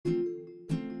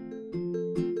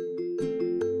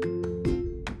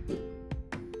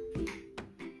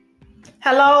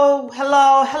Hello,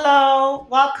 hello, hello.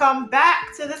 Welcome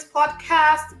back to this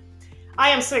podcast. I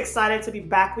am so excited to be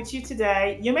back with you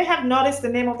today. You may have noticed the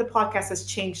name of the podcast has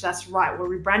changed. That's right. We're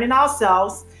rebranding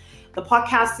ourselves. The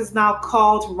podcast is now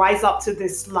called Rise Up to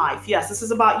This Life. Yes, this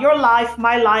is about your life,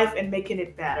 my life, and making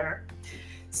it better.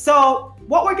 So,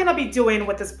 what we're going to be doing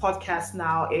with this podcast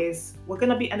now is we're going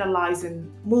to be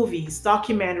analyzing movies,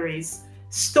 documentaries,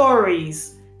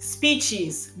 stories,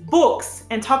 speeches, books,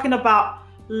 and talking about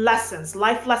lessons,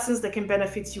 life lessons that can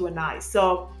benefit you and I.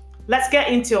 So let's get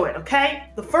into it, okay?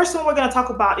 The first one we're going to talk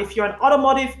about, if you're an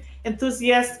automotive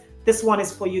enthusiast, this one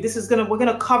is for you. We're going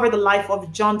to cover the life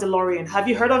of John DeLorean. Have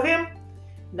you heard of him?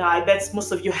 No, I bet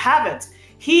most of you haven't.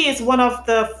 He is one of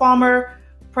the former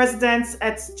presidents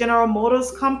at General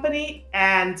Motors Company,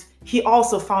 and he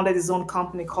also founded his own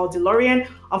company called DeLorean.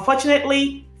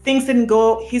 Unfortunately, things didn't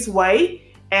go his way,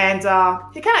 and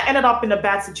he kind of ended up in a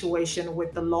bad situation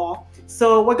with the law.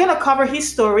 So we're going to cover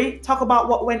his story, talk about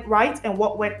what went right and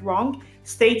what went wrong.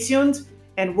 Stay tuned,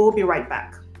 and we'll be right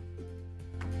back.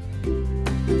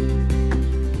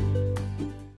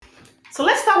 So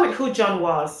let's start with who John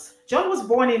was. John was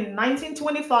born in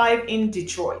 1925 in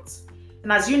Detroit.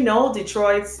 And as you know,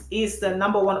 Detroit is the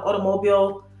 #1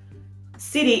 automobile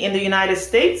city in the United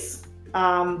States.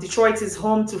 Detroit is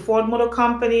home to Ford Motor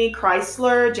Company,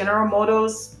 Chrysler, General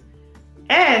Motors,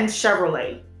 and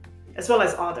Chevrolet, as well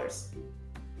as others.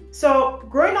 So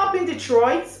growing up in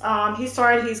Detroit, he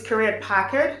started his career at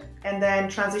Packard and then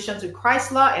transitioned to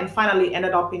Chrysler and finally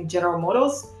ended up in General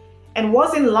Motors and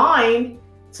was in line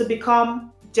to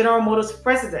become General Motors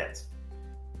president.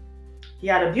 He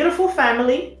had a beautiful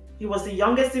family. He was the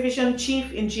youngest division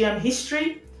chief in GM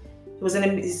history. He was in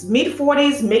his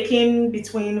mid-40s, making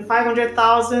between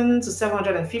 $500,000 to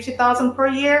 $750,000 per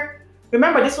year.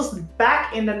 Remember, this was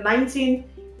back in the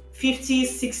 1950s,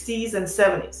 60s, and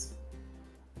 70s.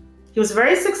 He was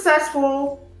very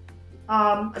successful.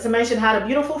 As I mentioned, had a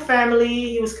beautiful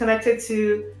family. He was connected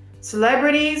to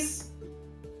celebrities.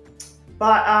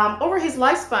 But over his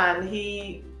lifespan,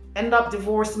 he ended up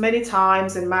divorced many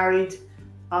times and married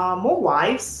more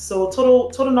wives. So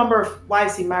total number of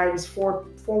wives he married was four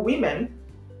women.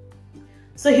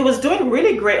 So he was doing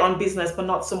really great on business, but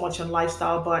not so much on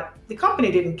lifestyle. But the company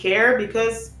didn't care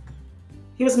because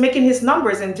he was making his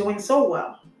numbers and doing so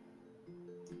well.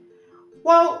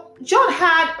 Well, John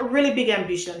had a really big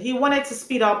ambition. He wanted to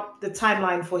speed up the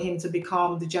timeline for him to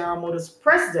become the General Motors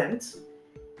president.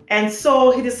 And so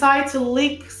he decided to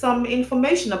leak some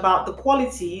information about the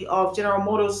quality of General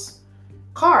Motors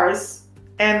cars,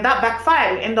 and that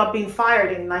backfired. He ended up being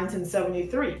fired in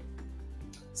 1973.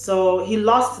 So he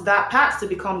lost that path to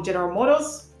become General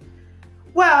Motors.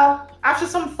 Well, after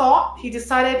some thought, he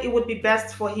decided it would be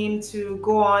best for him to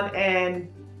go on and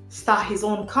start his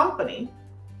own company.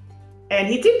 And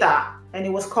he did that, and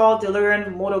it was called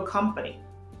DeLorean Motor Company.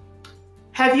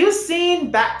 Have you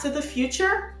seen Back to the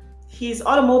Future? His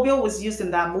automobile was used in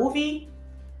that movie.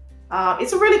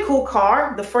 It's a really cool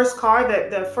car. The first car,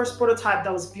 the first prototype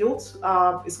that was built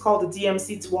is called the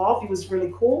DMC-12. It was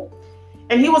really cool.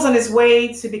 And he was on his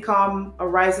way to become a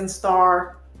rising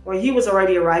star, or he was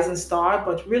already a rising star,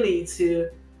 but really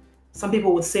some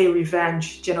people would say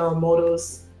revenge General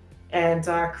Motors and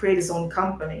create his own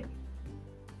company.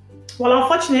 Well,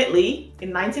 unfortunately,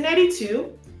 in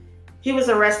 1982, he was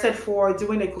arrested for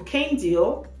doing a cocaine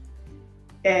deal,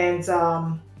 and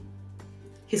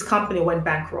his company went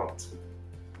bankrupt.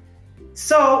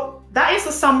 So that is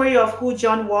a summary of who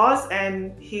John was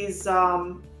and his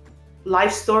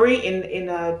life story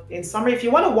in summary. If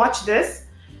you want to watch this,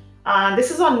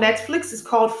 this is on Netflix. It's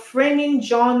called Framing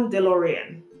John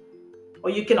DeLorean.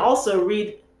 Or you can also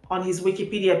read on his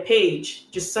Wikipedia page.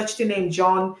 Just search the name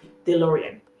John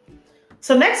DeLorean.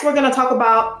 So next, we're going to talk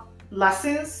about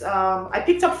lessons. I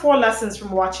picked up 4 lessons from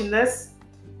watching this,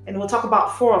 and we'll talk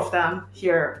about 4 of them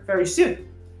here very soon.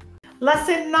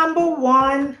 Lesson number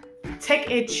 1, take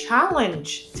a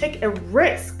challenge, take a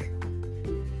risk.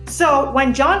 So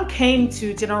when John came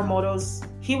to General Motors,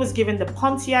 he was given the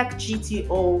Pontiac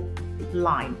GTO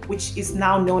line, which is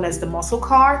now known as the muscle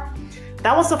car.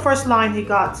 That was the first line he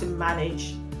got to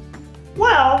manage.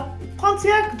 Well,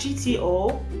 Pontiac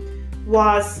GTO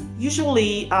was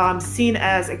usually seen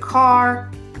as a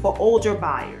car for older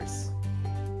buyers.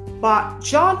 But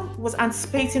John was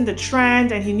anticipating the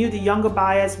trend, and he knew the younger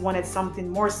buyers wanted something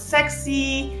more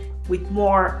sexy with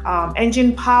more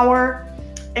engine power.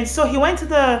 And so he went to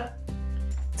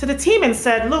the team and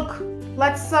said, look,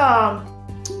 let's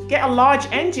get a large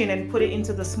engine and put it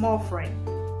into the small frame.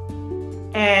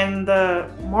 And the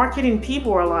marketing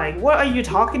people were like, what are you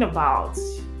talking about?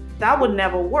 that would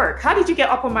never work. How did you get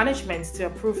upper management to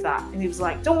approve that? And he was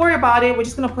like, don't worry about it. We're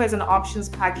just going to put it as an options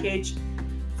package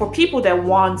for people that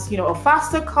want, a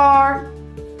faster car.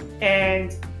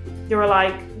 And they were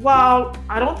like, well,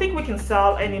 I don't think we can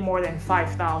sell any more than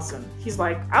 5,000. He's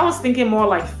like, I was thinking more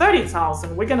like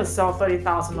 30,000. We're going to sell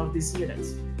 30,000 of these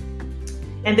units.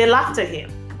 And they laughed at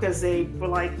him because they were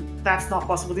like, that's not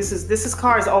possible. This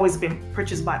car has always been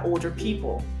purchased by older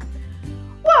people.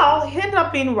 Well, he ended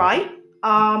up being right.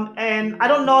 And I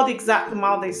don't know the exact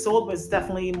amount they sold, but it's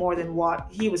definitely more than what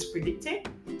he was predicting.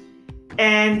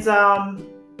 And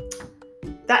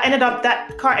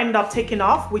that car ended up taking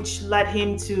off, which led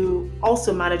him to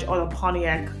also manage other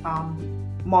Pontiac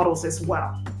models as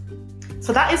well.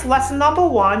 So that is lesson number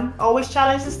 1. Always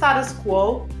challenge the status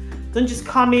quo. Don't just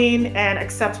come in and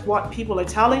accept what people are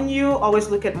telling you. Always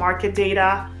look at market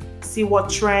data, see what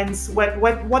trends,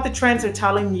 what the trends are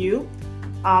telling you,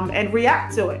 and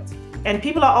react to it. And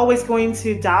people are always going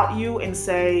to doubt you and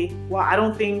say, well, I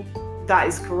don't think that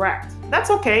is correct. That's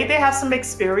okay. They have some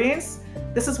experience.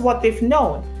 This is what they've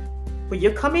known. But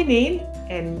you're coming in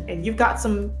and you've got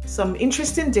some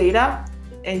interesting data,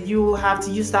 and you have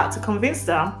to use that to convince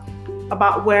them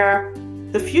about where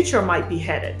the future might be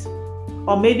headed.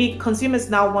 Or maybe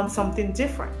consumers now want something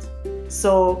different.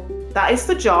 So that is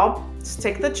the job. Just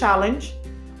take the challenge,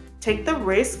 take the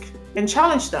risk, and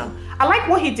challenge them. I like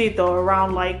what he did though,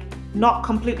 around like not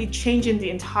completely changing the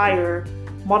entire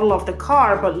model of the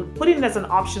car, but putting it as an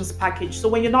options package. So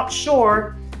when you're not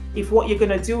sure if what you're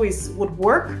gonna do would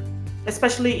work,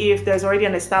 especially if there's already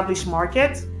an established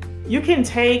market, you can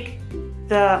take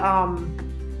that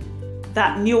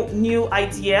new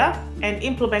idea and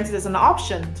implement it as an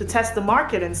option to test the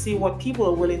market and see what people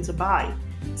are willing to buy.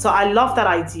 So I love that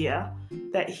idea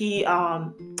that he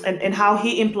and how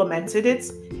he implemented it,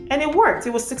 and it worked.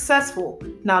 It was successful.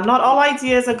 Now, not all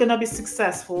ideas are going to be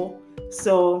successful,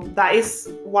 so that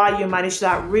is why you manage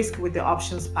that risk with the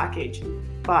options package.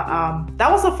 But that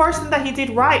was the first thing that he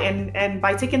did right, and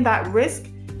by taking that risk,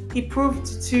 he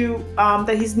proved to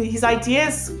that his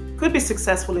ideas could be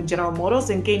successful in General Motors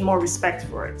and gain more respect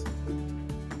for it.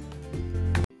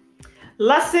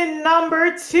 Lesson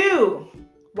number 2: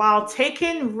 while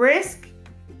taking risk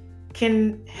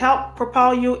can help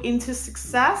propel you into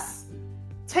success,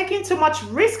 taking too much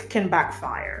risk can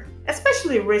backfire,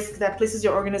 especially risk that places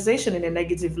your organization in a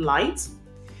negative light.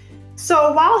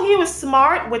 So while he was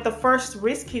smart with the first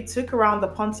risk he took around the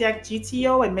Pontiac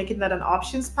GTO and making that an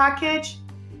options package,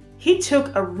 he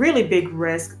took a really big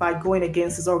risk by going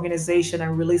against his organization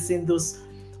and releasing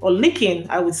leaking,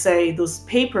 I would say, those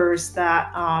papers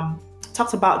that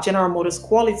talked about General Motors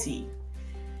quality.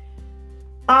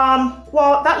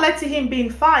 Well, that led to him being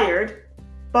fired,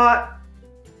 but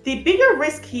the bigger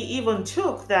risk he even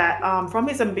took that from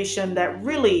his ambition that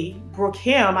really broke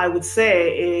him, I would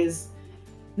say, is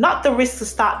not the risk to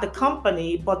start the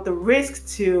company, but the risk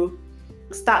to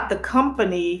start the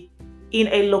company in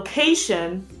a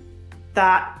location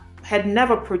that had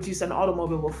never produced an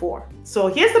automobile before. So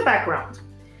here's the background.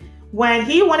 When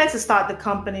he wanted to start the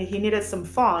company, he needed some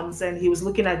funds, and he was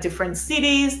looking at different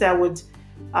cities that would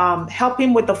help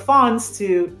him with the funds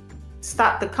to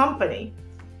start the company.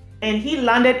 And he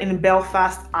landed in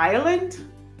Belfast, Ireland.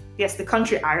 Yes, the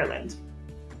country Ireland.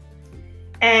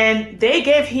 And they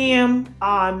gave him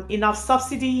enough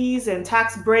subsidies and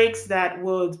tax breaks that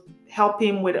would help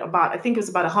him with I think it was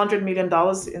about $100 million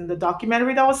in the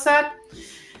documentary that was said.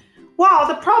 Well,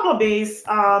 the problem is,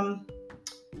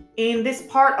 in this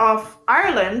part of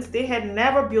Ireland, they had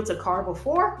never built a car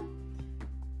before.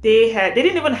 They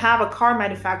didn't even have a car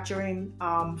manufacturing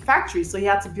factory, so he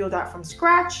had to build that from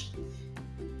scratch.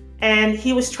 And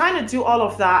he was trying to do all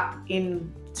of that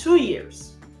in 2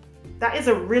 years. That is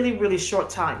a really, really short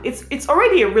time. It's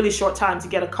already a really short time to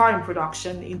get a car in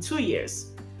production in 2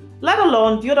 years, let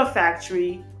alone build a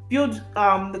factory, build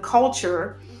the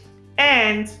culture,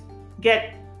 and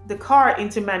get the car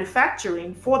into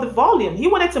manufacturing for the volume. He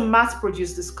wanted to mass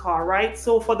produce this car, right?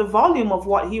 So for the volume of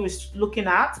what he was looking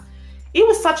at, it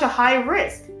was such a high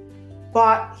risk.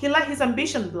 But he let his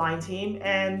ambition blind him,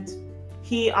 and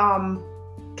he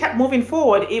kept moving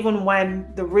forward even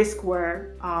when the risks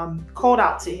were called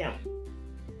out to him.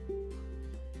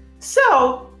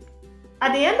 So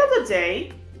at the end of the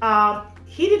day,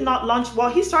 he did not launch. Well,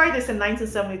 he started this in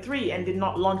 1973 and did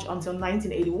not launch until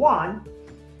 1981.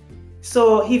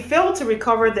 So he failed to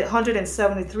recover the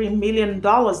 $173 million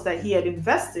that he had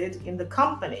invested in the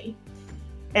company,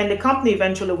 and the company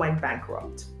eventually went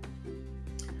bankrupt.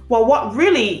 Well, what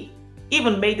really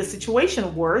even made the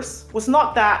situation worse was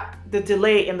not that the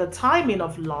delay in the timing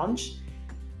of launch.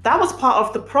 That was part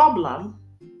of the problem,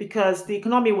 because the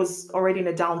economy was already in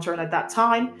a downturn at that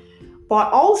time,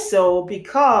 but also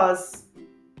because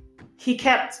he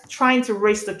kept trying to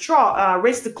race the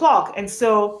clock. And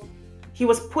so he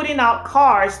was putting out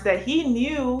cars that he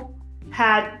knew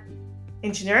had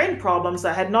engineering problems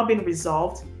that had not been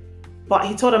resolved, but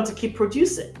he told them to keep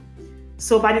producing.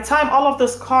 So by the time all of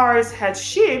those cars had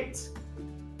shipped,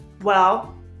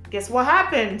 well, guess what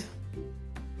happened?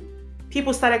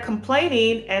 People started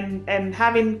complaining and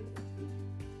having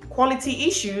quality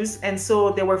issues, and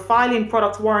so they were filing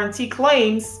product warranty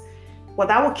claims. Well,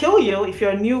 that will kill you if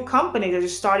you're a new company that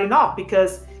is starting up,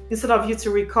 because instead of you to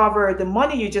recover the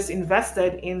money you just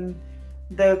invested in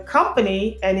the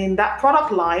company and in that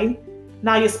product line,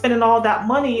 now you're spending all that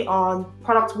money on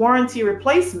product warranty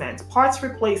replacement, parts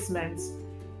replacements,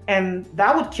 and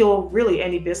that would kill really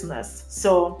any business.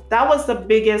 So that was the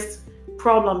biggest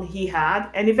problem he had,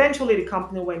 and eventually the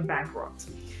company went bankrupt.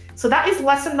 So that is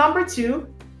lesson number 2.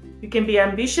 You can be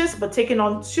ambitious, but taking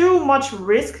on too much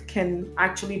risk can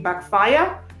actually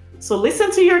backfire. So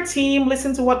listen to your team,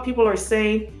 listen to what people are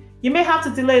saying. You may have to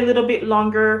delay a little bit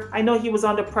longer. I know he was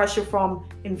under pressure from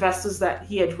investors that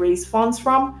he had raised funds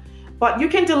from, but you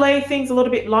can delay things a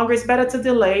little bit longer. It's better to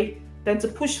delay than to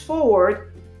push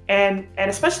forward, and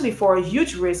especially for a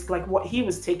huge risk like what he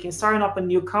was taking, starting up a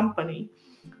new company.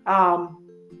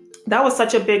 That was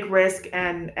such a big risk,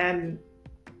 and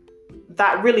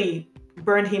that really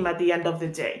burned him at the end of the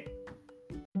day.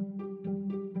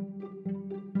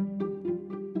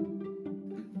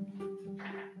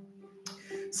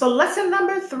 So lesson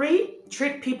number 3,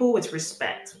 treat people with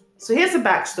respect. So here's the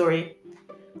backstory.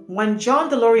 When John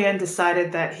DeLorean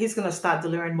decided that he's going to start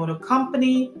DeLorean Motor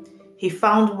Company, he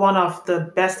found one of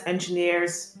the best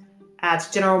engineers at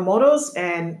General Motors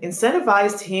and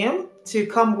incentivized him to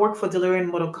come work for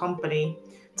DeLorean Motor Company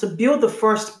to build the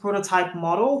first prototype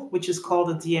model, which is called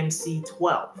the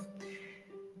DMC-12.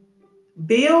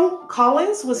 Bill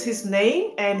Collins was his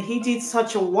name, and he did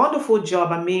such a wonderful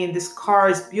job. I mean, this car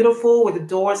is beautiful with the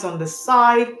doors on the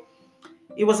side.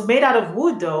 It was made out of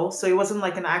wood though, so it wasn't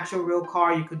like an actual real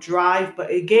car you could drive, but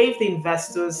it gave the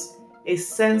investors a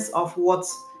sense of what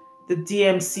the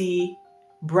DMC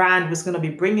brand was going to be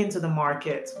bringing to the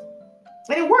market.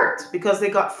 And it worked because they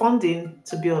got funding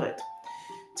to build it,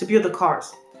 to build the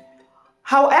cars.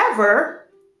 However,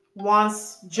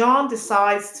 once John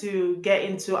decides to get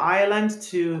into Ireland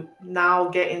to now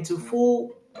get into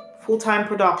full-time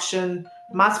production,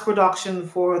 mass production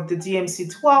for the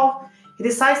DMC-12, he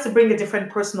decides to bring a different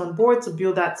person on board to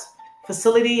build that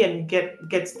facility and get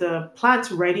the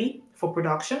plant ready for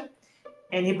production.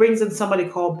 And he brings in somebody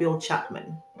called Bill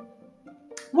Chapman.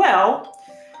 Well,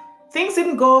 things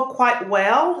didn't go quite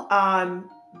well.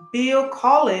 Bill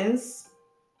Collins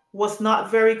was not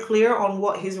very clear on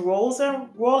what his role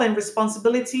and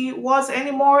responsibility was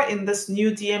anymore in this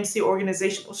new DMC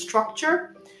organizational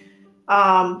structure.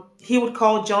 He would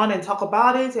call John and talk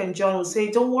about it, and John would say,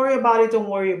 "Don't worry about it, don't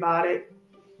worry about it."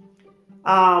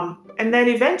 And then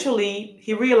eventually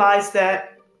he realized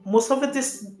that most of the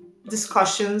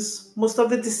discussions, most of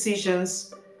the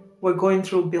decisions were going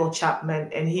through Bill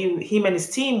Chapman, and him and his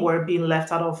team were being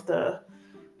left out of the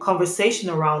conversation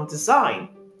around design.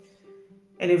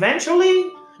 And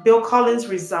eventually, Bill Collins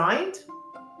resigned,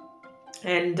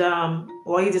 and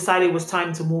he decided it was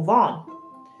time to move on.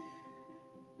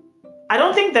 I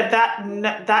don't think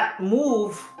that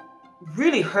move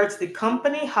really hurts the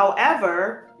company.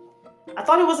 However, I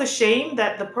thought it was a shame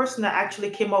that the person that actually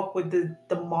came up with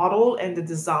the model and the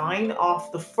design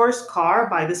of the first car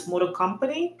by this motor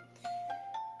company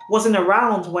wasn't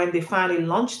around when they finally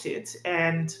launched it,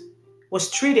 and was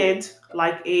treated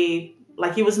like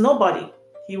he was nobody.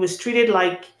 He was treated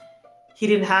like he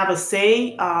didn't have a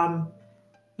say.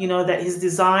 That his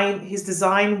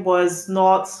design was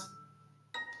not.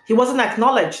 He wasn't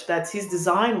acknowledged that his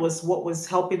design was what was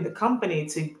helping the company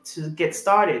to get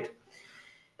started.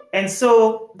 And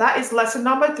so that is lesson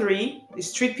number 3: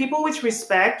 is treat people with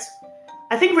respect.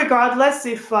 I think regardless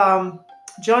if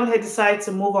John had decided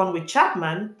to move on with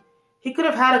Chapman, he could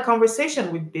have had a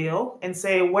conversation with Bill and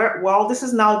say, well, this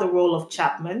is now the role of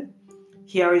Chapman.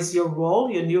 Here is your role,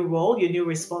 your new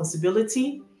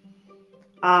responsibility.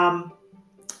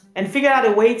 And figure out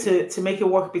a way to make it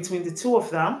work between the two of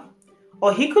them.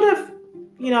 Or he could have,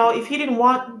 if he didn't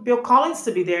want Bill Collins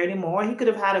to be there anymore, he could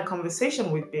have had a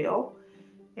conversation with Bill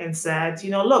and said,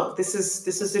 look, this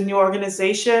is a new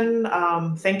organization.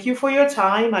 Thank you for your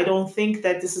time. I don't think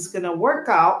that this is going to work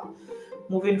out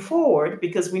moving forward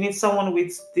because we need someone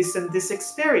with this and this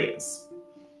experience.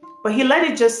 But he let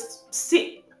it just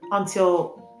sit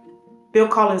until Bill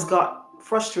Collins got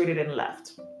frustrated and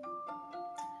left.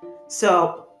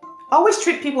 So Always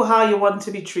treat people how you want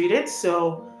to be treated.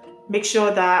 So make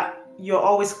sure that you're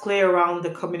always clear around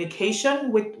the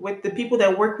communication with the people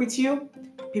that work with you,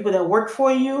 people that work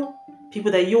for you,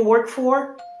 people that you work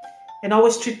for, and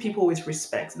always treat people with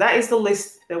respect. That is the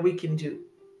list that we can do,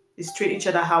 is treat each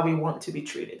other how we want to be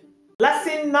treated.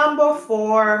 Lesson number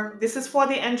 4. This is for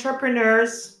the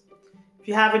entrepreneurs. If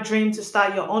you have a dream to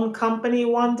start your own company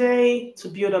one day, to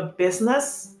build a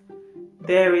business,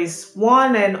 there is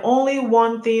one and only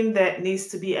one thing that needs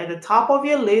to be at the top of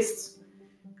your list,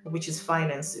 which is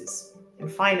finances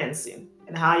and financing,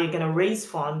 and how you're going to raise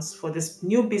funds for this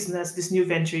new business, this new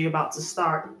venture you're about to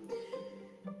start.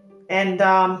 And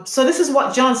so this is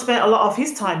what John spent a lot of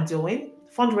his time doing.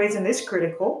 Fundraising is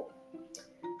critical.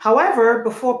 However,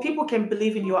 before people can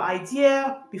believe in your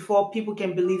idea, before people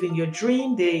can believe in your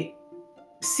dream,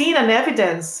 seeing an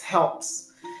evidence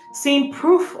helps. Seeing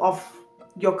proof of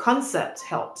your concept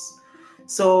helps.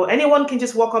 So anyone can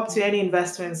just walk up to any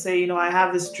investor and say, I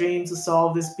have this dream to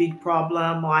solve this big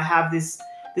problem, or I have this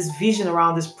vision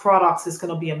around this product. It's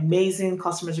going to be amazing.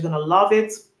 Customers are going to love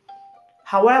it.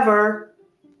 However,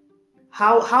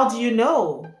 how do you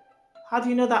know? How do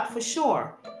you know that for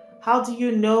sure? How do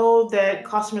you know that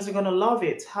customers are going to love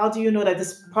it? How do you know that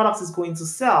this product is going to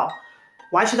sell?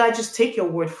 Why should I just take your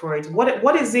word for it?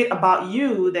 What is it about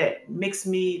you that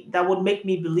would make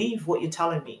me believe what you're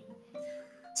telling me?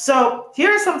 So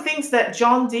here are some things that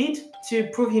John did to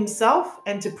prove himself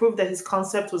and to prove that his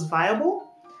concept was viable.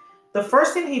 The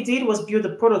first thing he did was build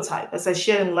a prototype. As I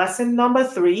shared in lesson number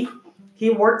 3, he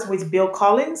worked with Bill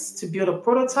Collins to build a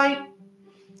prototype,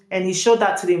 and he showed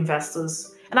that to the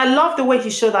investors. And I love the way he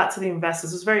showed that to the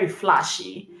investors. It was very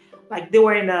flashy. Like they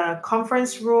were in a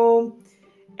conference room,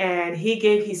 and he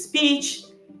gave his speech,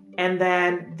 and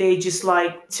then they just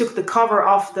took the cover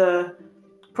off the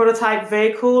prototype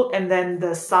vehicle, and then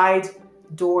the side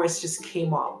doors just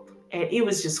came up, and it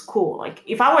was just cool. Like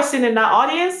if I was sitting in that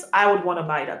audience, I would want to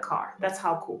buy that car. That's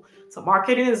how cool. So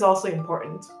marketing is also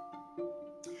important.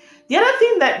 The other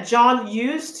thing that John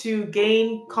used to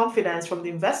gain confidence from the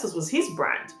investors was his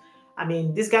brand. I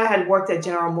mean, this guy had worked at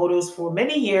General Motors for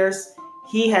many years.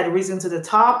 He had risen to the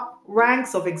top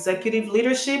ranks of executive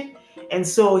leadership. And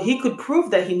so he could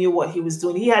prove that he knew what he was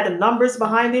doing. He had the numbers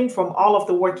behind him from all of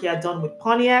the work he had done with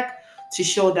Pontiac to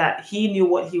show that he knew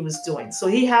what he was doing. So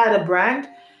he had a brand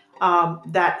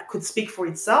that could speak for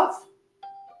itself.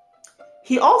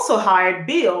 He also hired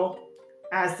Bill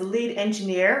as the lead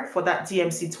engineer for that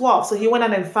DMC-12. So he went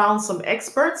out and found some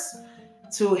experts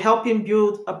to help him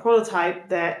build a prototype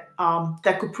that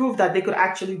could prove that they could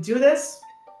actually do this.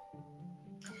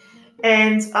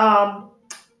 And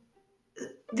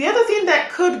the other thing that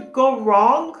could go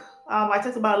wrong, I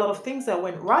talked about a lot of things that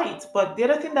went right, but the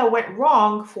other thing that went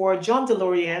wrong for John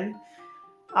DeLorean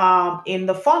in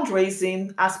the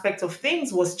fundraising aspect of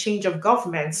things was change of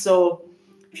government. So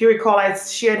if you recall, I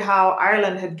shared how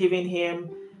Ireland had given him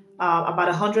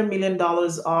about $100 million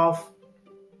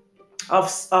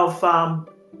of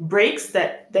breaks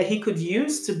that he could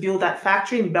use to build that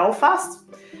factory in Belfast.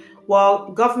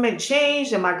 Well, government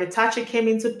changed and Margaret Thatcher came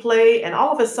into play, and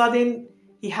all of a sudden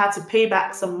he had to pay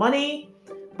back some money,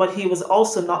 but he was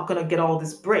also not going to get all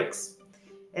these breaks.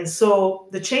 And so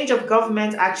the change of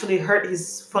government actually hurt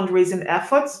his fundraising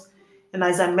efforts. And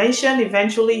as I mentioned,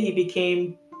 eventually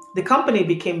the company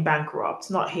became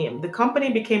bankrupt, not him. The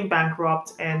company became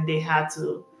bankrupt and they had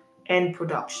to end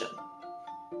production.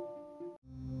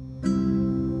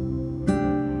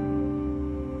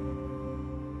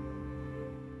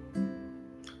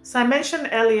 So I mentioned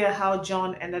earlier how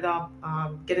John ended up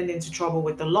getting into trouble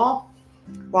with the law.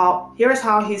 Well, here's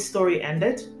how his story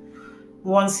ended.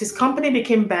 Once his company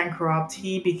became bankrupt,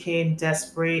 he became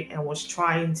desperate and was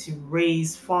trying to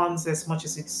raise funds as much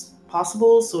as it's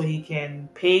possible so he can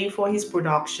pay for his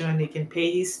production, he can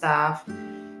pay his staff,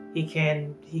 he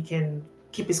can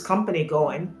keep his company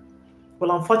going.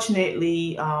 Well,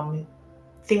 unfortunately,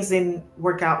 things didn't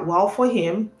work out well for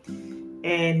him,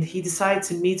 and he decided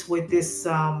to meet with this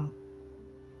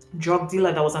drug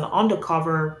dealer that was an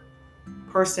undercover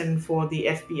person for the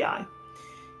FBI.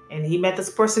 And he met this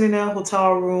person in a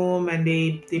hotel room, and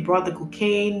they brought the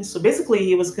cocaine. So basically,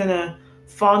 he was gonna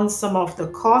fund some of the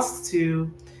costs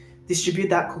to distribute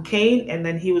that cocaine, and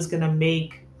then he was gonna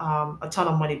make a ton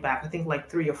of money back. I think like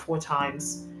 3 or 4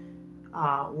 times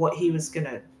what he was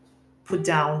gonna put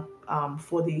down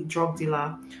for the drug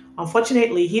dealer.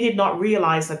 Unfortunately, he did not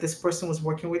realize that this person was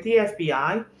working with the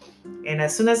FBI. And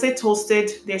as soon as they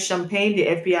toasted their champagne, the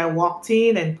FBI walked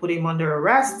in and put him under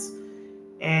arrest.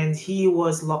 And he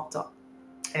was locked up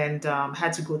and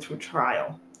had to go through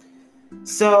trial.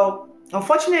 So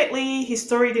unfortunately, his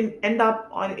story didn't end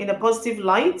up in a positive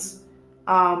light.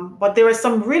 But there are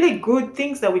some really good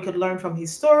things that we could learn from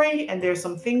his story, and there are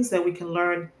some things that we can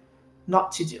learn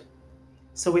not to do.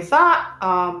 So with that,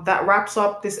 that wraps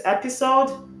up this episode.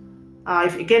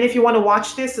 If you want to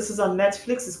watch this is on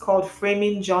Netflix. It's called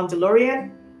Framing John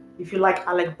DeLorean. If you like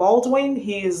Alec Baldwin,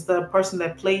 he is the person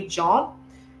that played John.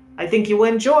 I think you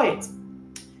will enjoy it.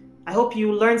 I hope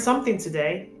you learned something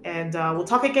today, and we'll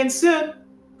talk again soon.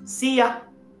 See ya.